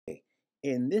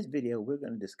In this video, we're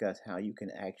going to discuss how you can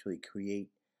actually create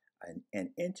an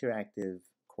interactive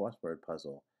crossword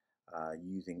puzzle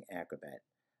using Acrobat.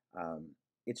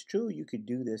 It's true you could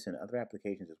do this in other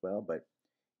applications as well, but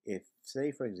if,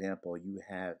 say, for example, you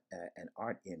have an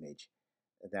art image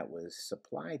that was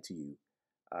supplied to you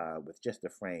with just the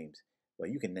frames, well,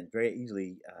 you can then very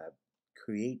easily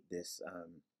create this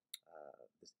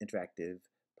interactive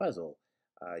puzzle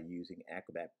using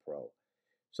Acrobat Pro.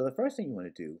 So the first thing you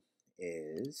want to do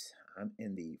is, I'm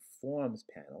in the Forms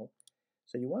panel,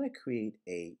 so you want to create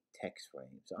a text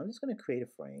frame. So I'm just going to create a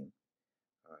frame,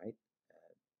 all right,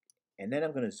 and then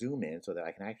I'm going to zoom in so that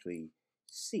I can actually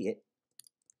see it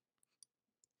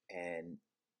and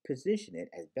position it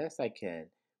as best I can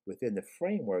within the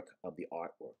framework of the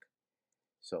artwork.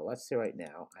 So let's say right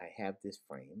now I have this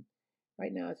frame.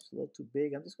 Right now it's a little too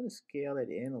big. I'm just going to scale it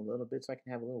in a little bit so I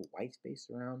can have a little white space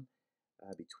around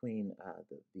between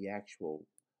the actual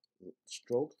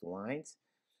strokes, the lines.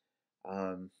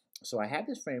 So I have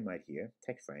this frame right here,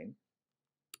 text frame.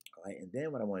 All right, and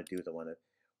then what I want to do is I want to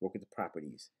work with the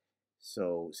properties.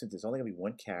 So since it's only going to be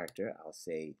one character, I'll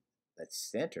say let's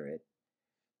center it.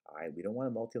 All right, we don't want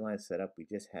a multi-line setup. We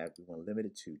want to limit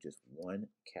it to just one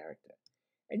character.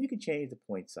 And you can change the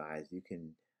point size. You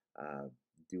can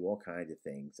do all kinds of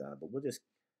things, but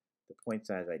the point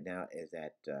size right now is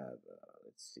at,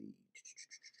 let's see,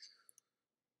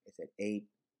 it's at 8.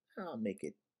 I'll make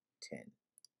it 10.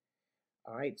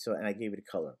 All right, so, and I gave it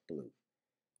a color, blue.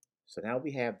 So now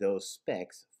we have those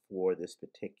specs for this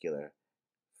particular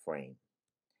frame.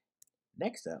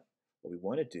 Next up, what we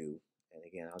want to do, and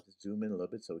again, I'll just zoom in a little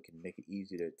bit so we can make it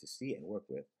easier to see and work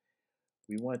with.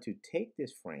 We want to take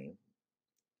this frame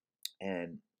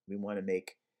and we want to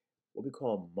make what we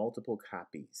call multiple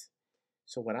copies.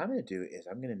 So what I'm going to do is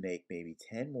I'm going to make maybe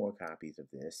 10 more copies of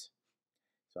this.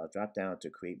 So I'll drop down to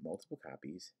create multiple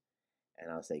copies,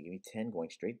 and I'll say give me 10 going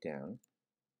straight down.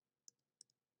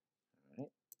 All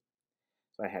right.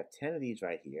 So I have 10 of these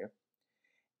right here.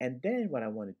 And then what I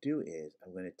want to do is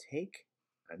I'm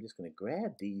just going to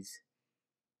grab these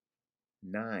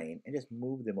 9 and just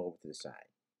move them over to the side.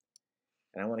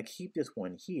 And I want to keep this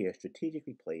one here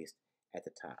strategically placed at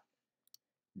the top.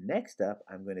 Next up,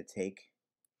 I'll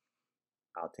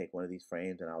take one of these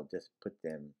frames and I'll just put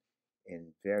them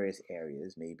in various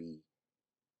areas, maybe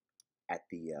at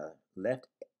the left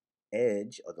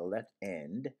edge or the left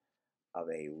end of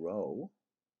a row,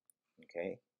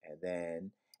 okay?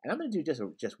 And I'm going to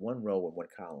do just one row and one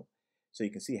column so you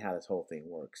can see how this whole thing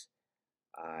works.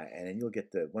 And then you'll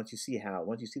get once you see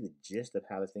the gist of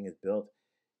how this thing is built,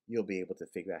 you'll be able to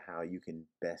figure out how you can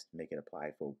best make it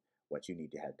apply for what you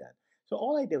need to have done. So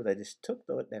all I did was I just took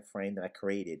that frame that I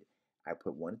created, I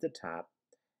put one at the top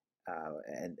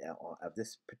of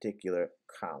this particular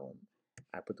column.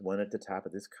 I put the one at the top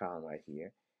of this column right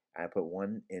here. I put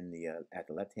one in at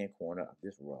the left-hand corner of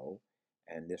this row,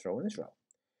 and this row and this row.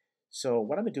 So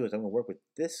what I'm going to do is I'm going to work with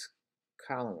this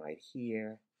column right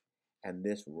here and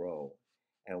this row.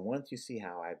 And once you see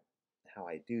how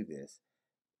I do this,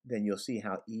 then you'll see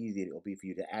how easy it will be for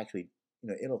you to actually,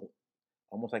 it'll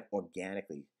almost like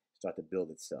organically start to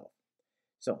build itself.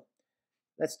 So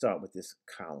let's start with this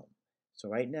column. So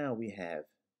right now we have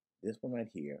this one right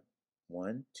here,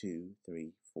 1, 2,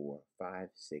 3, 4, 5,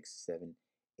 6, 7,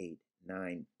 8,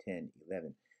 9, 10,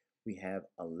 11. We have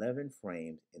 11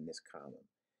 frames in this column.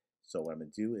 So what I'm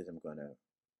going to do is I'm going to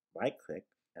right click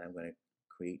and I'm going to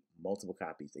create multiple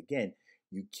copies. Again,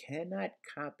 you cannot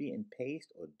copy and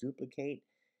paste or duplicate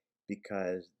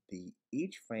because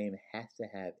each frame has to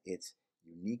have its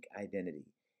unique identity.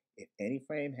 If any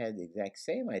frame has the exact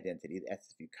same identity,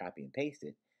 that's if you copy and paste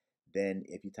it, then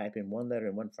if you type in one letter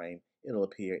in one frame, it'll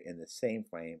appear in the same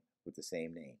frame with the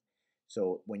same name.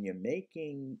 So when you're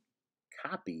making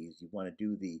copies, you want to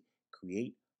do the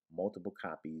create multiple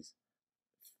copies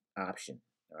option,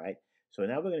 all right? So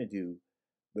now we're going to do,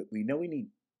 but we know we need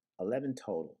 11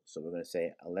 total. So we're going to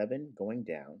say 11 going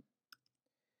down,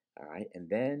 all right? And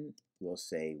then we'll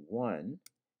say 1,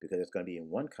 because it's going to be in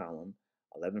one column,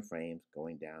 11 frames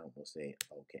going down, we'll say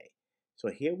okay. So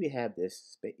here we have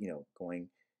this,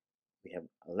 we have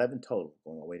 11 total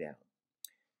going all the way down.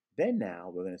 Then now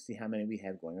we're going to see how many we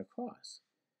have going across.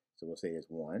 So we'll say there's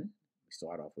 1, we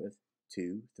start off with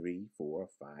 2, 3, 4,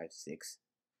 5, 6,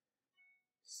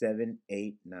 7,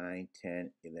 8, 9,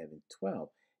 10, 11, 12.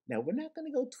 Now we're not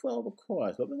going to go 12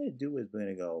 across. What we're going to do is we're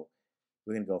going to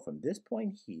go from this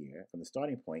point here, from the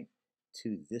starting point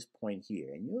to this point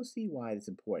here. And you'll see why it's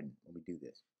important when we do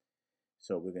this.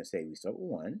 So we're going to say we start with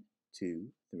 1, 2,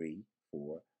 3,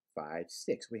 4, 5,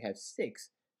 6. We have 6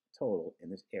 total in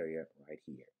this area right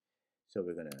here. So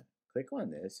we're going to click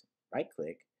on this, right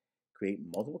click, create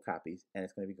multiple copies, and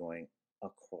it's going to be going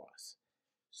across.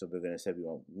 So we're going to say we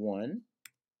want 1.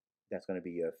 That's going to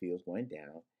be your fields going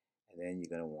down, and then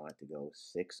you're going to want to go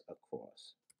 6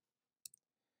 across.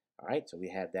 All right, so we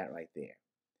have that right there.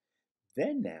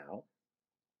 Then now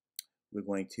we're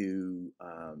going to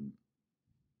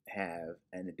have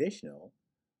an additional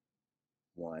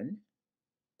 1,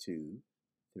 2,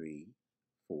 3,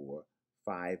 4,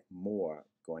 5 more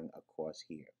going across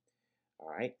here. All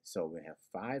right, so we're going to have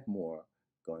 5 more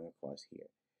going across here.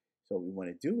 So what we want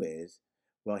to do is,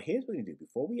 well, here's what we're going to do.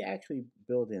 Before we actually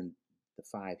build in the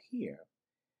 5 here,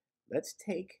 let's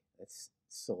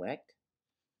select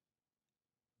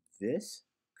this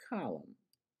column.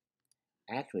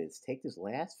 Actually, let's take this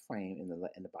last frame in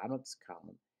the bottom of this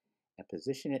column and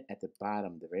position it at the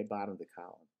bottom, the very bottom of the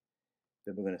column.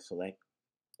 Then we're going to select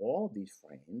all of these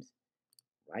frames,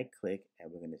 right click,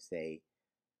 and we're going to say,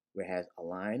 where it has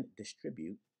align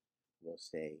distribute, we'll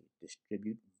say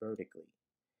distribute vertically.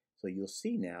 So you'll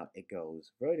see now it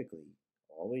goes vertically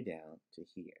all the way down to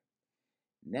here.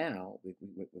 Now we're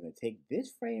going to take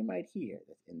this frame right here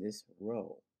that's in this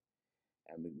row,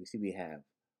 and we see we have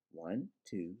 1,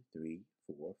 2, 3,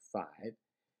 4, 5.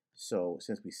 So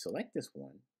since we select this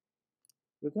one,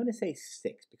 we're going to say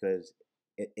 6 because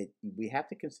we have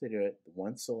to consider the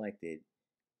one selected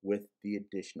with the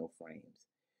additional frames.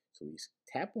 So we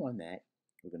tap on that.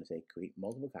 We're going to say create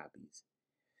multiple copies,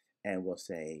 and we'll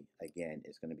say again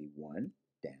it's going to be 1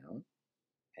 down,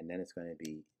 and then it's going to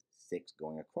be 6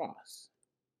 going across.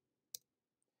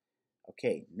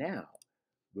 Okay, now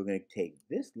we're going to take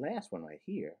this last one right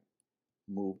here,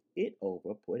 move it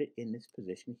over, put it in this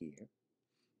position here.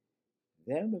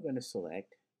 Then we're going to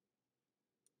select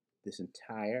this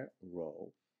entire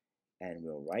row, and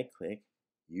we'll right click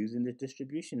using the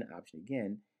distribution option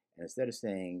again, and instead of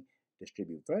saying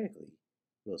distribute vertically,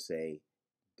 we'll say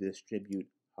distribute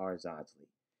horizontally.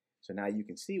 So now you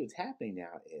can see what's happening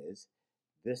now is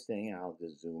this thing, I'll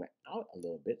just zoom out a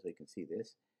little bit so you can see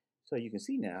this. So you can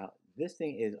see now this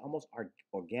thing is almost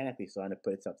organically starting to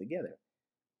put itself together.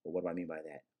 But what do I mean by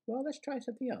that? Well, let's try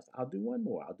something else. I'll do one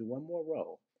more. I'll do one more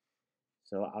row.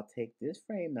 So I'll take this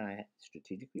frame that I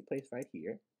strategically placed right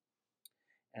here,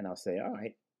 and I'll say, all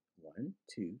right, 1,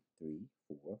 2, 3,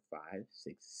 4, 5,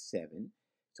 6, 7.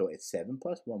 So it's 7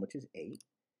 plus 1, which is 8.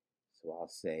 So I'll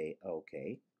say,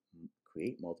 okay,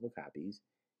 create multiple copies.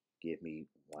 Give me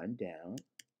 1 down,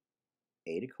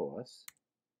 8 across.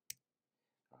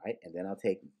 All right, and then I'll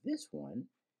take this one,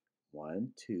 1,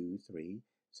 2, 3.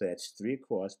 So that's 3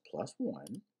 across plus 1.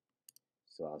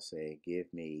 So I'll say,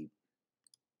 give me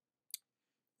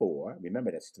 4.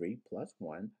 Remember, that's 3 plus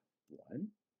 1, 1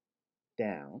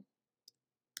 down.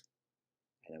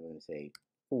 And I'm going to say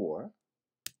 4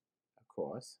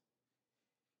 across.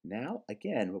 Now,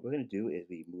 again, what we're going to do is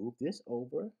we move this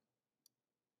over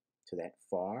to that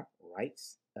far right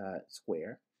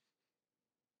square,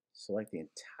 select the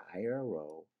entire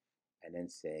row, and then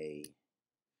say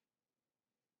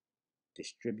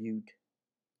distribute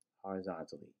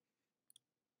horizontally,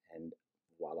 and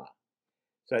voila.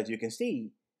 So as you can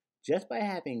see, just by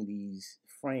having these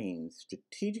frames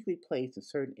strategically placed in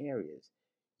certain areas,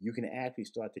 you can actually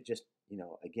start to just,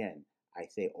 again, I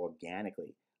say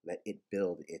organically, let it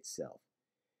build itself.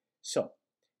 So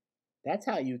that's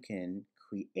how you can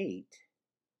create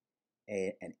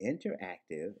an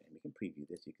interactive, and we can preview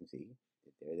this, you can see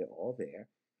that they're all there,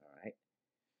 all right?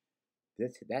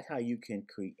 That's how you can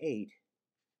create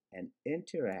an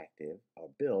interactive, or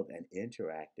build an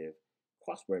interactive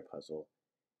crossword puzzle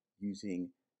using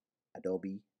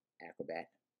Adobe Acrobat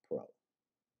Pro.